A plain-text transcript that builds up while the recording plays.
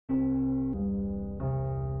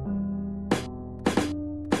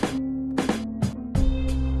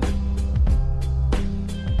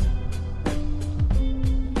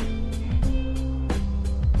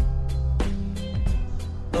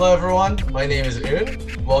Hello, everyone. My name is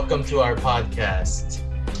Un. Welcome to our podcast.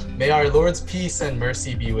 May our Lord's peace and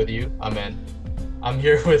mercy be with you. Amen. I'm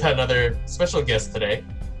here with another special guest today,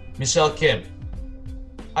 Michelle Kim.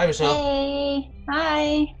 Hi, Michelle. Hey,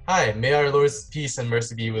 hi. Hi. May our Lord's peace and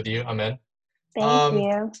mercy be with you. Amen. Thank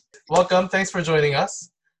you. Welcome. Thanks for joining us.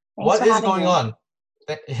 Thanks for having me. On?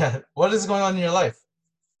 What is going on in your life?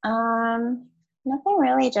 Nothing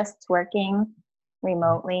really, just working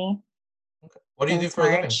remotely. Okay. What do you do for a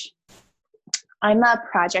living? I'm a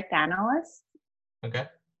project analyst. Okay.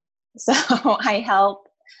 So I help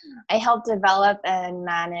develop and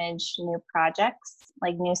manage new projects,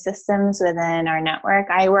 like new systems within our network.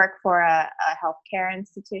 I work for a healthcare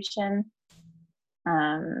institution.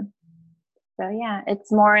 So yeah,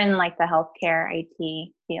 it's more in like the healthcare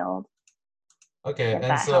IT field. Okay,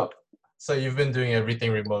 and so you've been doing everything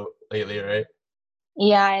remote lately, right?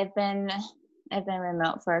 Yeah, I've been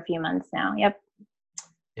remote for a few months now. Yep.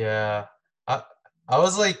 Yeah. I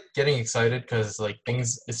was like getting excited because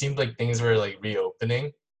it seemed like things were like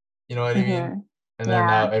reopening, you know what I mean? And then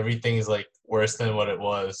now everything's like worse than what it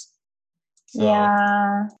was. So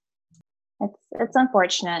yeah, it's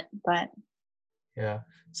unfortunate, but yeah.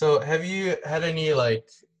 So have you had any like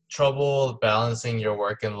trouble balancing your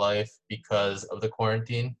work and life because of the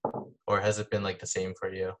quarantine, or has it been like the same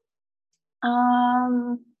for you?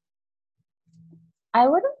 I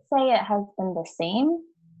wouldn't say it has been the same.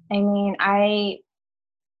 I mean, I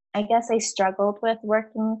guess I struggled with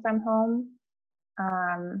working from home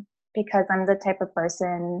because I'm the type of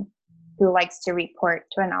person who likes to report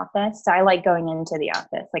to an office. So I like going into the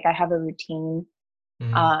office. Like I have a routine.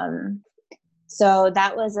 Mm-hmm. So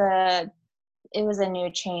that was a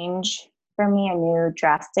new change for me, a new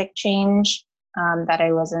drastic change that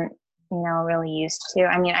I wasn't, really used to.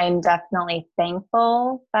 I mean, I'm definitely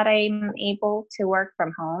thankful that I'm able to work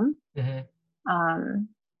from home. Mm-hmm.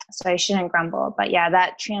 So I shouldn't grumble. But yeah,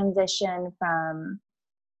 that transition from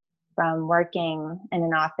working in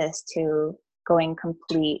an office to going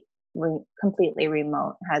completely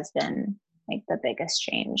remote has been like the biggest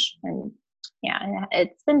change. And yeah,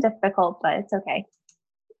 it's been difficult, but it's okay.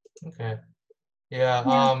 Okay. Yeah.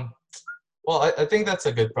 Well, I think that's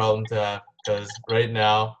a good problem to have because right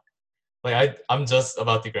now, like I'm just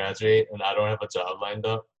about to graduate and I don't have a job lined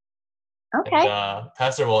up. Okay. And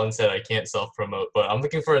Pastor Walton said I can't self-promote, but I'm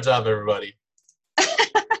looking for a job, everybody.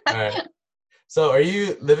 All right. So are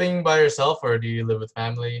you living by yourself or do you live with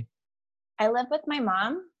family? I live with my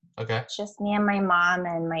mom. Okay. It's just me and my mom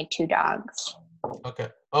and my 2 dogs. Okay.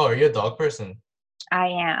 Oh, are you a dog person? I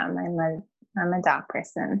am. I'm a dog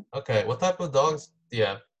person. Okay. What type of dogs do you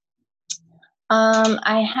have?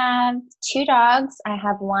 I have 2 dogs. I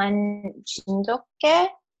have one Jindoke.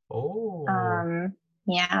 Oh.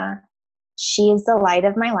 Yeah. She's the light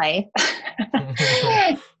of my life.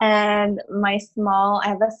 And I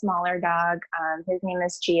have a smaller dog. His name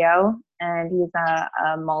is Gio, and he's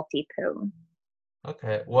a multi-poo.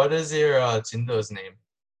 Okay. What is your Jindo's name?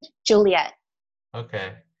 Juliet.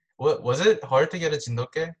 Okay. What was it hard to get a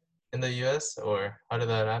Jindoke in the US or how did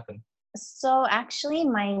that happen? So actually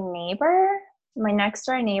my next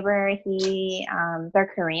door neighbor,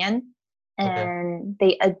 they're Korean, and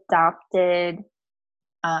they adopted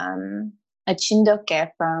a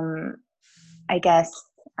Chindoke from, I guess,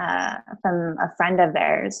 from a friend of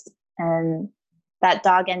theirs, and that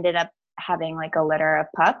dog ended up having like a litter of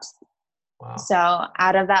pups. Wow. So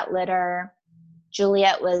out of that litter,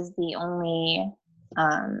 Juliet was the only,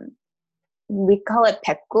 we call it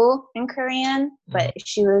pekgu in Korean, but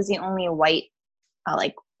she was the only white,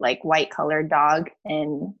 like white colored dog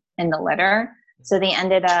in the litter. So they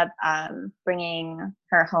ended up bringing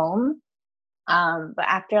her home. But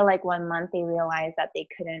after like 1 month, they realized that they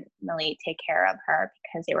couldn't really take care of her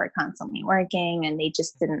because they were constantly working and they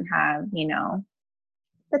just didn't have,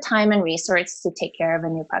 the time and resource to take care of a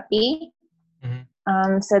new puppy.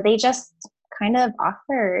 So they just kind of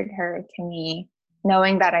offered her to me,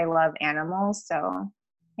 knowing that I love animals. So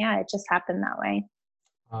yeah, it just happened that way.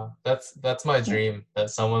 That's my dream, that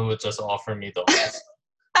someone would just offer me dogs.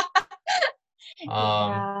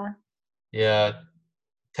 Yeah.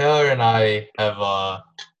 Taylor and I have a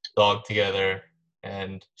dog together,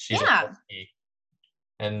 and she's a husky.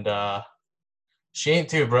 And she ain't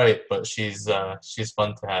too bright, but she's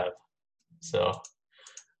fun to have. So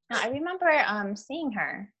I remember seeing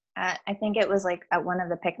her at, I think it was like at one of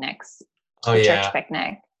the picnics. Oh the yeah. Church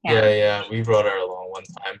picnic. Yeah. We brought her along one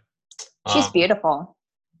time. She's beautiful.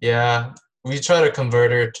 Yeah, we tried to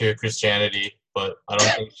convert her to Christianity, but I don't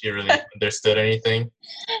think she really understood anything.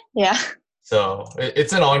 Yeah. So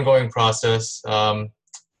it's an ongoing process.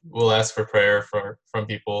 We'll ask for prayer from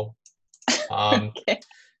people. Okay.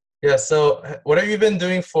 Yeah, so what have you been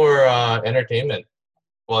doing for entertainment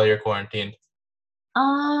while you're quarantined?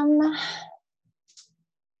 Um,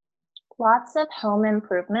 Lots of home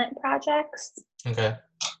improvement projects. Okay.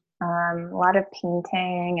 A lot of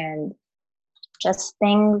painting and just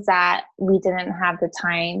things that we didn't have the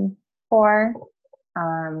time for.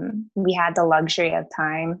 We had the luxury of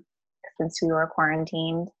time since we were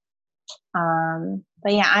quarantined.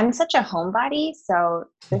 But yeah, I'm such a homebody, so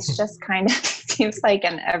this just kind of seems like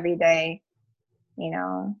an everyday,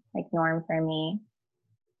 like norm for me.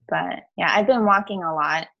 But yeah, I've been walking a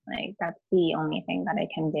lot. Like that's the only thing that I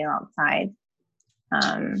can do outside.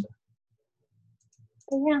 But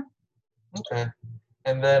yeah. Okay.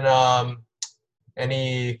 And then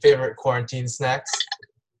any favorite quarantine snacks?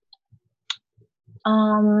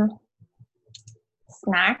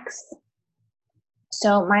 Snacks.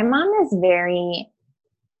 So my mom is very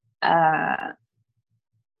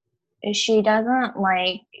she doesn't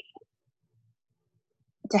like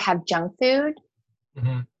to have junk food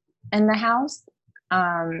in the house.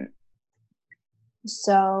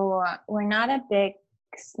 So we're not a big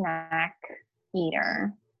snack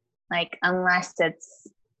eater, like unless it's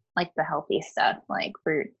like the healthy stuff like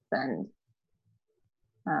fruits and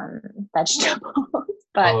vegetables.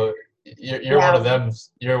 But you're one of them.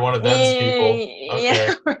 You're one of them's people. Okay.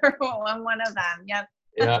 Yeah, I'm one of them. Yep.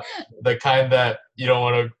 Yeah, the kind that you don't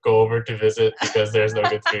want to go over to visit because there's no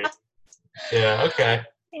good food. Yeah. Okay.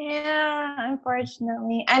 Yeah,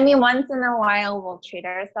 unfortunately. I mean, once in a while we'll treat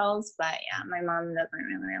ourselves, but yeah, my mom doesn't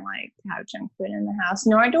really like to have junk food in the house,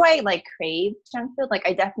 nor do I like crave junk food. Like,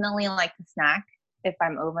 I definitely like to snack if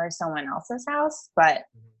I'm over someone else's house, but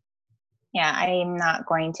yeah, I'm not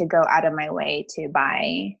going to go out of my way to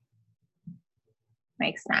buy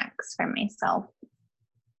like snacks for myself.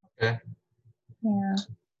 Okay. Yeah.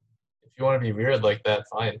 If you want to be weird like that,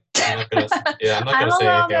 fine. I'm not gonna. Yeah, I'm not I'm gonna say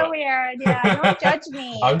anything. a little bit weird. Yeah, don't judge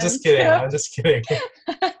me. I'm just kidding. I'm just kidding.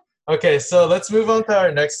 Okay, so let's move on to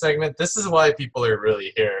our next segment. This is why people are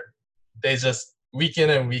really here. They just week in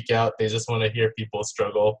and week out, they just want to hear people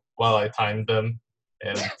struggle while I time them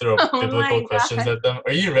and throw biblical questions at them.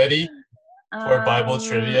 Are you ready for Bible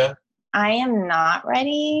trivia? I am not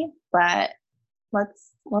ready, but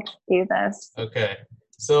let's do this. Okay.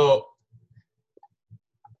 So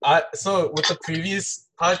with the previous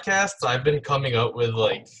podcasts, I've been coming up with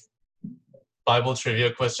like Bible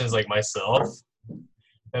trivia questions like myself.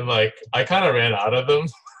 And like I kind of ran out of them.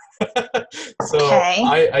 So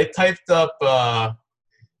okay. I typed up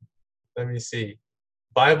let me see,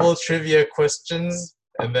 Bible trivia questions,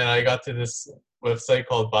 and then I got to this website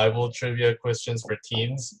called Bible Trivia Questions for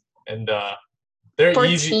Teens, and they're for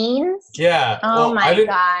easy. Teens? Yeah. Oh my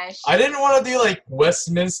gosh. I didn't want to do like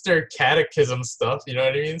Westminster Catechism stuff. You know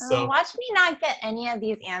what I mean? So watch me not get any of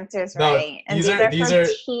these answers right. And these are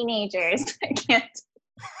teenagers. I can't.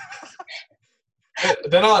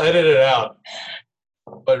 Then I'll edit it out.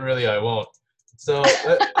 But really, I won't. So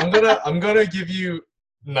I'm gonna give you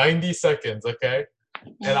 90 seconds, okay?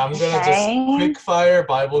 And I'm gonna just quick fire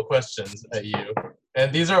Bible questions at you.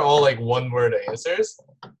 And these are all like one-word answers.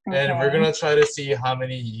 Okay. And we're gonna try to see how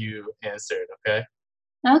many you answered, okay?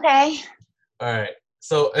 Okay. All right.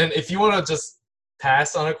 So, and if you want to just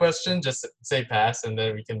pass on a question, just say pass, and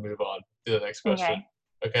then we can move on to the next question.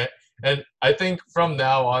 Okay? And I think from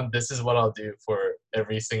now on, this is what I'll do for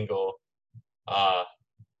every single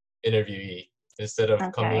interviewee instead of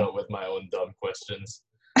coming up with my own dumb questions.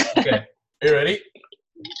 Okay. Are you ready?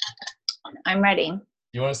 I'm ready.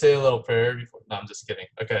 You want to say a little prayer before? No, I'm just kidding.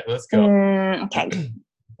 Okay, let's go. Okay.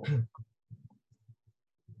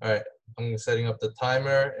 All right. I'm setting up the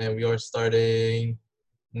timer, and we are starting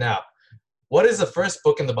now. What is the first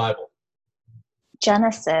book in the Bible?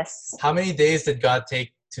 Genesis. How many days did God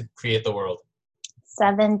take to create the world?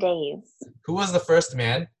 7 days. Who was the first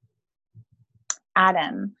man?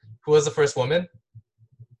 Adam. Who was the first woman?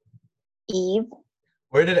 Eve.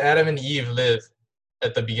 Where did Adam and Eve live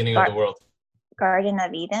at the beginning of the world? Garden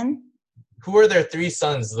of Eden. Who are their 3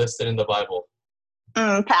 sons listed in the Bible?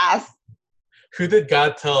 Pass. Who did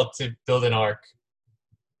God tell to build an ark?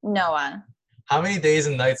 Noah. How many days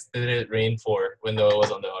and nights did it rain for when Noah was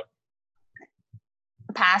on the ark?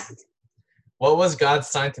 Pass. What was God's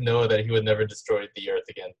sign to Noah that he would never destroy the earth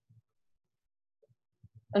again?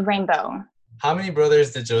 A rainbow. How many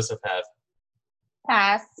brothers did Joseph have?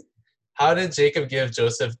 Pass. How did Jacob give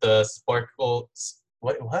Joseph the sparkle?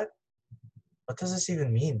 What? What does this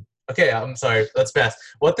even mean? Okay, I'm sorry. Let's pass.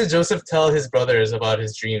 What did Joseph tell his brothers about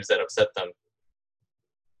his dreams that upset them?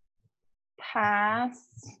 Pass.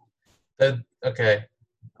 Okay.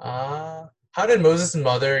 How did Moses'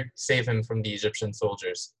 mother save him from the Egyptian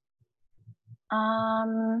soldiers?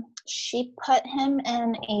 She put him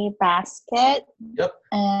in a basket. Yep.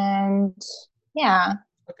 And yeah,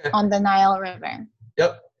 okay. On the Nile River.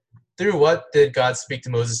 Yep. Through what did God speak to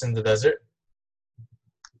Moses in the desert?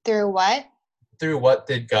 Through what? Through what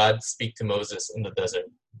did God speak to Moses in the desert?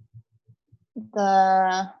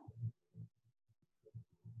 The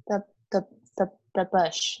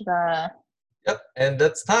bush. Yep, and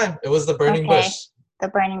that's time. It was the burning bush. The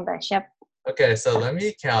burning bush, yep. Okay, so let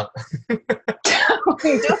me count. Do we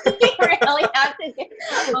really have to do?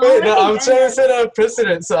 Wait, no, I'm trying to set a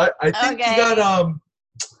precedent. So I think you got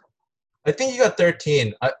I think you got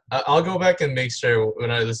 13. I'll go back and make sure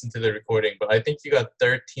when I listen to the recording, but I think you got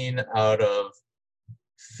 13 out of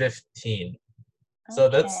 15. So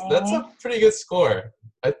that's a pretty good score.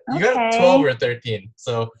 You got 12 or 13.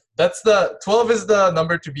 So that's 12 is the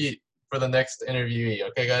number to beat for the next interviewee.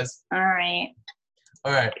 Okay, guys? All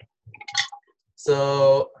right.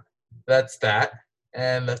 So that's that.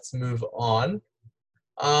 And let's move on.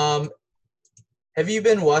 Have you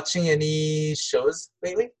been watching any shows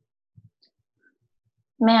lately?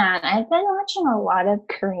 Man, I've been watching a lot of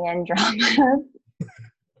Korean dramas.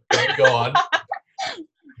 Okay, go on.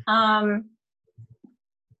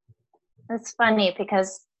 It's funny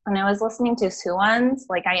because when I was listening to Suwon's,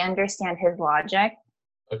 like I understand his logic.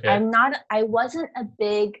 Okay. I wasn't a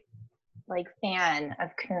big fan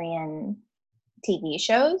of Korean TV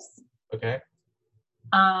shows. Okay.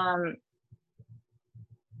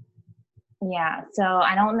 Yeah, so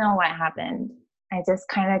I don't know what happened. I just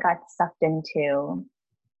kind of got sucked into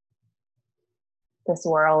this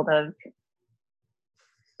world of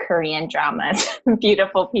Korean dramas.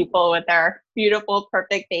 Beautiful people with their beautiful,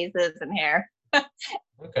 perfect faces and hair.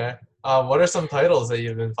 Okay. What are some titles that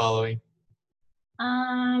you've been following?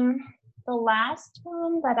 The last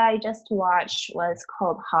one that I just watched was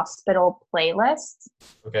called Hospital Playlist.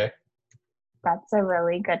 Okay. That's a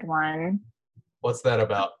really good one. What's that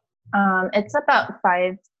about? It's about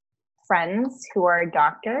 5 friends who are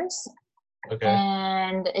doctors. Okay.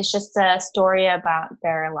 And it's just a story about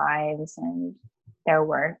their lives and their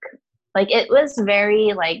work. It was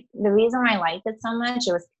very, the reason I liked it so much,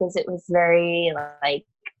 it was because it was very,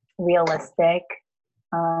 realistic.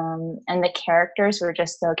 And the characters were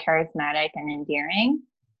just so charismatic and endearing.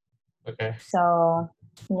 Okay. So,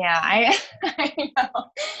 yeah, I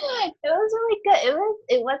know. It was really good.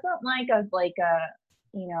 It wasn't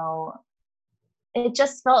it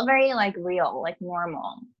just felt very real,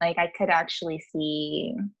 normal. I could actually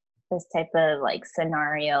see this type of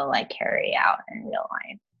scenario carry out in real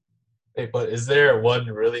life. Wait, but is there one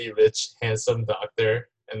really rich, handsome doctor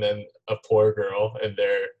and then a poor girl and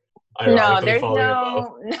they're ironically falling in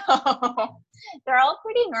love? No. They're all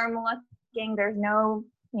pretty normal looking. There's no,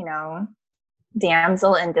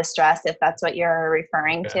 damsel in distress, if that's what you're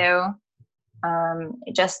referring to.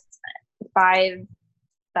 Just 5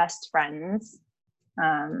 best friends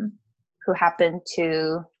who happen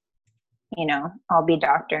to, all be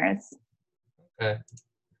doctors. Okay.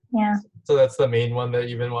 Yeah. So that's the main one that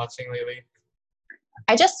you've been watching lately?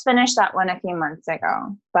 I just finished that one a few months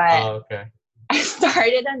ago, but okay. I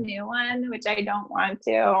started a new one, which I don't want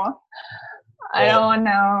to. I don't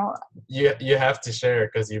know. You have to share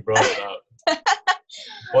because you brought it up.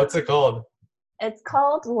 What's it called? It's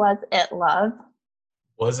called Was It Love?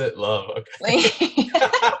 Was It Love? Okay.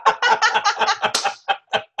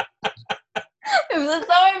 This is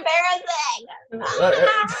so embarrassing.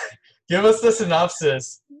 Give us the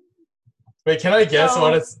synopsis. Wait, can I guess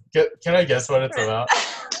what it's? Can I guess what it's about?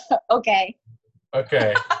 Okay.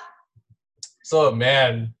 Okay. So a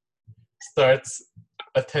man starts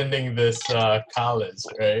attending this college,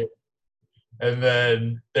 right? And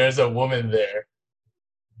then there's a woman there,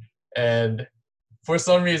 and for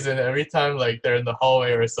some reason, every time they're in the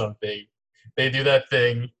hallway or something, they do that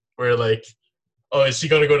thing where oh, is she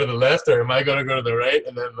gonna go to the left or am I gonna go to the right?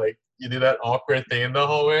 And then you do that awkward thing in the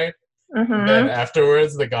hallway. Mm-hmm. And then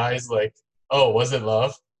afterwards, the guy's like, "Oh, was it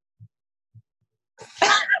love?"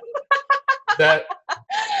 That.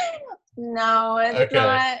 No, it's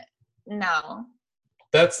not. No.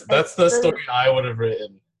 That's the story I would have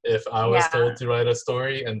written if I was told to write a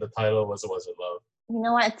story and the title was It Love? You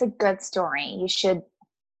know what? It's a good story. You should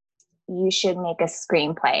make a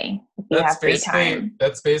screenplay if you have free time.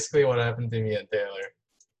 That's basically what happened to me and Taylor.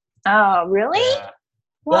 Oh, really? Yeah.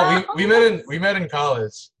 Well, we met in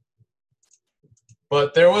college.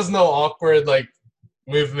 But there was no awkward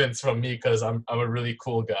movements from me because I'm a really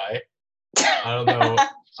cool guy. I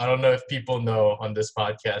don't know if people know on this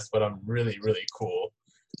podcast, but I'm really, really cool.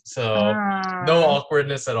 So no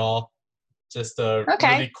awkwardness at all. Just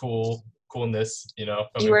really coolness, You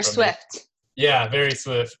were swift. Me. Yeah, very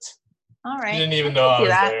swift. All She right. didn't even I know could I do was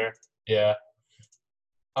that. there.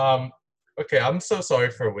 Yeah. Okay, I'm so sorry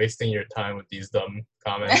for wasting your time with these dumb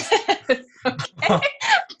comments. Okay.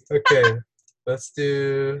 Okay, let's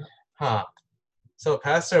do, huh. So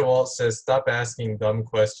Pastor Walt says, stop asking dumb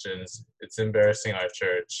questions. It's embarrassing our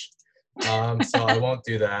church. So I won't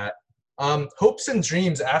do that. Hopes and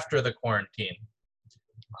dreams after the quarantine.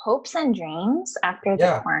 Hopes and dreams after the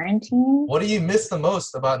Yeah. quarantine. What do you miss the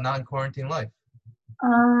most about non-quarantine life?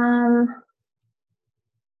 Um,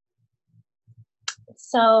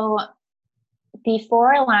 so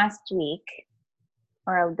before last week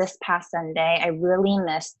or this past Sunday, I really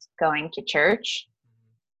missed going to church,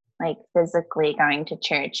 like physically going to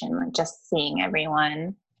church and just seeing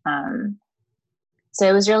everyone. So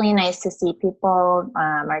it was really nice to see people,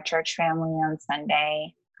 our church family on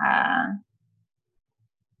Sunday.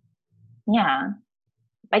 Yeah,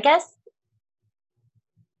 I guess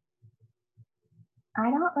I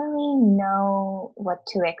don't really know what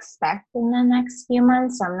to expect in the next few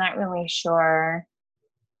months. So I'm not really sure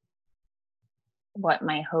what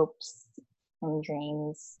my hopes and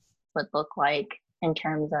dreams would look like in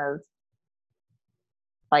terms of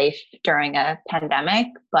life during a pandemic.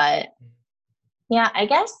 But yeah, I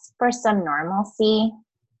guess for some normalcy,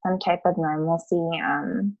 some type of normalcy.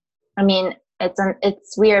 I mean,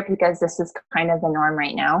 it's weird because this is kind of the norm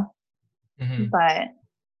right now, but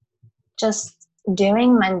just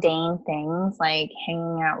doing mundane things like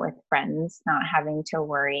hanging out with friends, not having to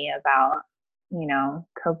worry about,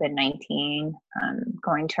 COVID-19,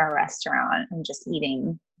 going to a restaurant and just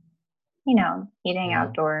eating, eating Yeah.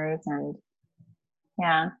 outdoors and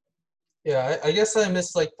yeah. Yeah, I guess I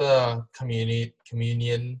miss like the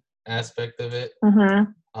communion aspect of it.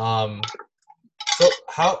 So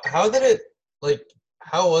how did it like?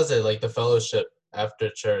 How was it like the fellowship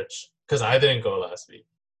after church? Because I didn't go last week.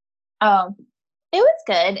 Oh, it was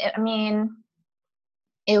good. I mean,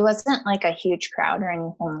 it wasn't like a huge crowd or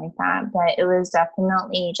anything like that, but it was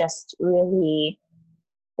definitely just really,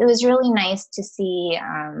 it was really nice to see,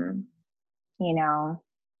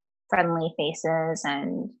 friendly faces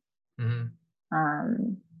and,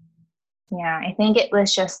 yeah, I think it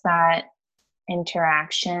was just that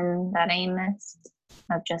interaction that I missed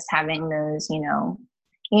of just having those,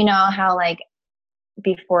 how like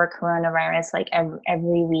before coronavirus, like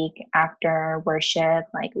every week after worship,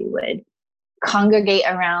 like we would congregate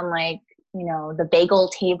around like, the bagel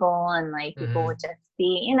table and like people would just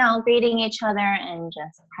be, greeting each other and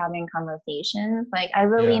just having conversations. Like I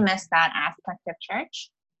really miss that aspect of church.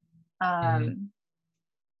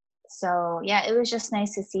 So yeah, it was just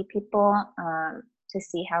nice to see people, to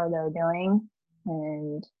see how they're doing.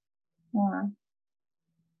 And yeah,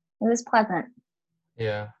 it was pleasant.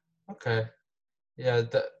 Yeah. Okay. Yeah.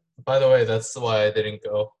 By the way, that's why I didn't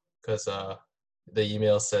go because the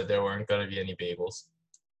email said there weren't gonna be any bagels.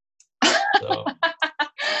 So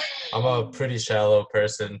I'm a pretty shallow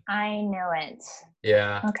person. I know it.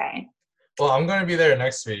 Yeah. Okay. Well, I'm gonna be there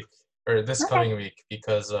next week or this coming week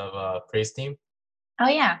because of praise team. Oh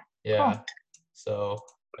yeah. Yeah. Cool. So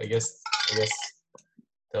I guess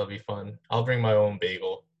that'll be fun. I'll bring my own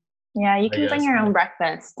bagel. Yeah, you can bring your own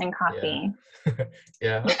breakfast and coffee. Yeah.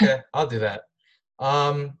 Yeah, okay. I'll do that.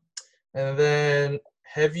 And then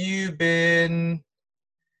have you been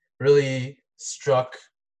really struck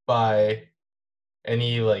by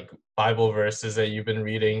any like Bible verses that you've been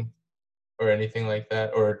reading or anything like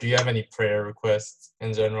that? Or do you have any prayer requests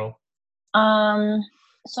in general?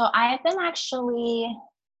 So I've been actually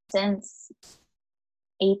since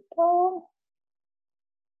April.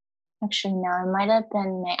 Actually, no, it might have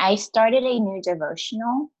been I started a new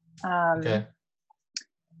devotional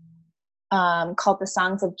called The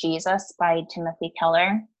Songs of Jesus by Timothy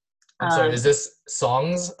Keller. I'm sorry, is this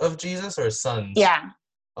Songs of Jesus or Sons? Yeah.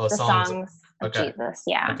 Oh, the Songs of Jesus,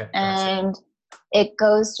 yeah. Okay, and it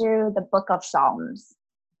goes through the book of Psalms.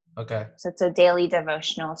 Okay. So it's a daily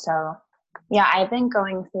devotional. So yeah, I've been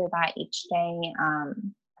going through that each day.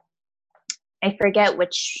 I forget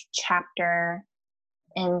which chapter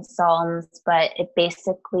in Psalms, but it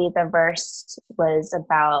basically, the verse was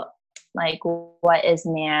about like, what is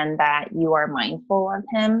man that you are mindful of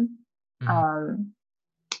him?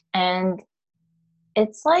 And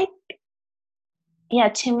it's like, yeah,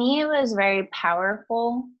 to me, it was very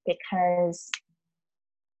powerful because,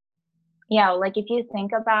 yeah, like if you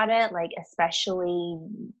think about it, like, especially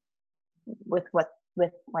with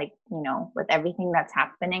like, with everything that's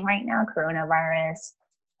happening right now, coronavirus,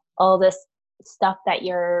 all this stuff that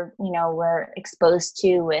we're exposed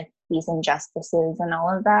to with these injustices and all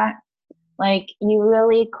of that, like you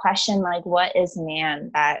really question like, what is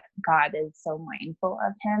man that God is so mindful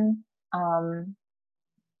of him?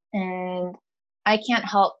 And I can't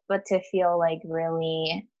help but to feel like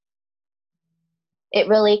it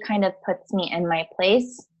really kind of puts me in my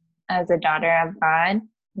place as a daughter of God,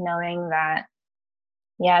 knowing that,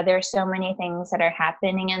 yeah, there's so many things that are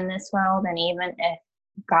happening in this world. And even if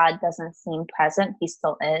God doesn't seem present, he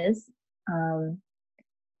still is.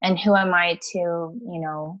 And who am I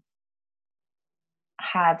to,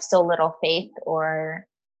 have so little faith or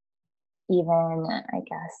even, I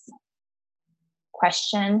guess,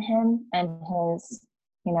 question him and his,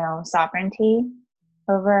 sovereignty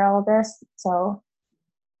over all this. So,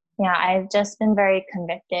 yeah, I've just been very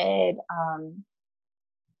convicted,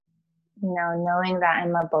 knowing that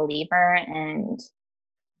I'm a believer, and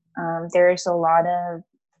there's just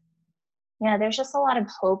a lot of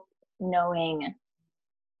hope knowing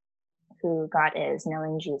who God is,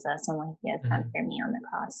 knowing Jesus and what he has done for me on the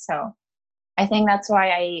cross. So I think that's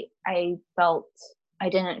why I felt I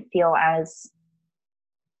didn't feel as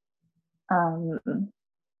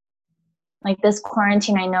like this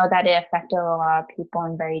quarantine. I know that it affected a lot of people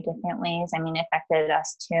in very different ways. I mean, it affected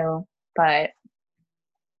us too, but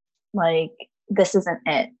like, this isn't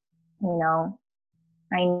it,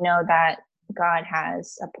 I know that God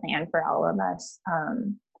has a plan for all of us,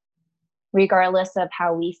 regardless of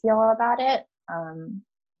how we feel about it.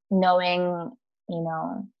 Knowing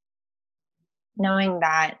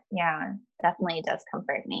that, yeah, definitely does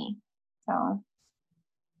comfort me. So,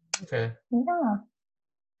 okay. Yeah.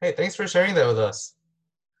 Hey, thanks for sharing that with us.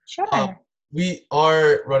 Sure. We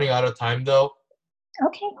are running out of time though.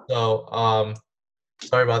 Okay. So,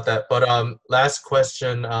 sorry about that. But last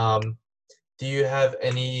question. Do you have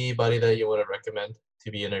anybody that you want to recommend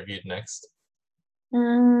to be interviewed next?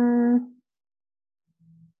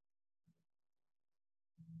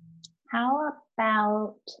 How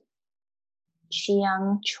about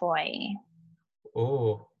Chiang Choi?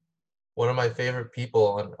 Oh, one of my favorite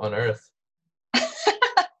people on earth.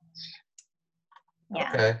 Yeah,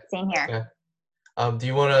 okay. Same here. Okay. Do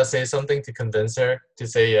you want to say something to convince her to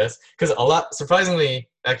say yes? Because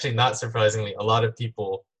actually not surprisingly, a lot of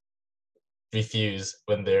people refuse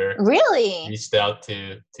when they're really reached out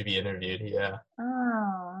to be interviewed. Yeah.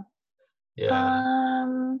 Oh.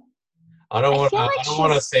 Yeah. I don't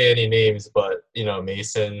want to say any names, but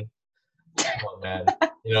Mason. Oh man,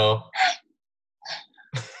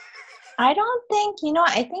 I don't think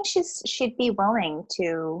I think she'd be willing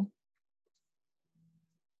to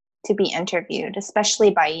be interviewed,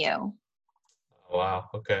 especially by you. Oh, wow.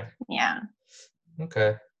 Okay. Yeah.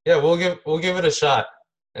 Okay. Yeah, we'll give it a shot,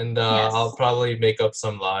 and Yes. I'll probably make up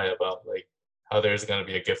some lie about like how there's gonna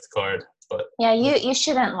be a gift card, but yeah, you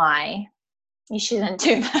shouldn't lie. You shouldn't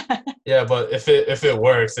do that. Yeah, but if it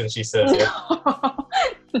works and she says yeah,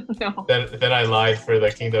 no. then I lied for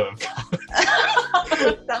the kingdom of God.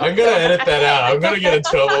 I'm gonna edit that out. I'm gonna get in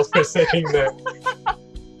trouble for saying that.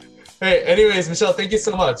 Hey, anyways, Michelle, thank you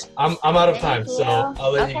so much. I'm out of time, so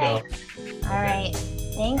I'll let you go. All right.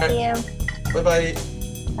 Thank you. Bye-bye.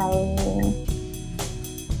 Bye.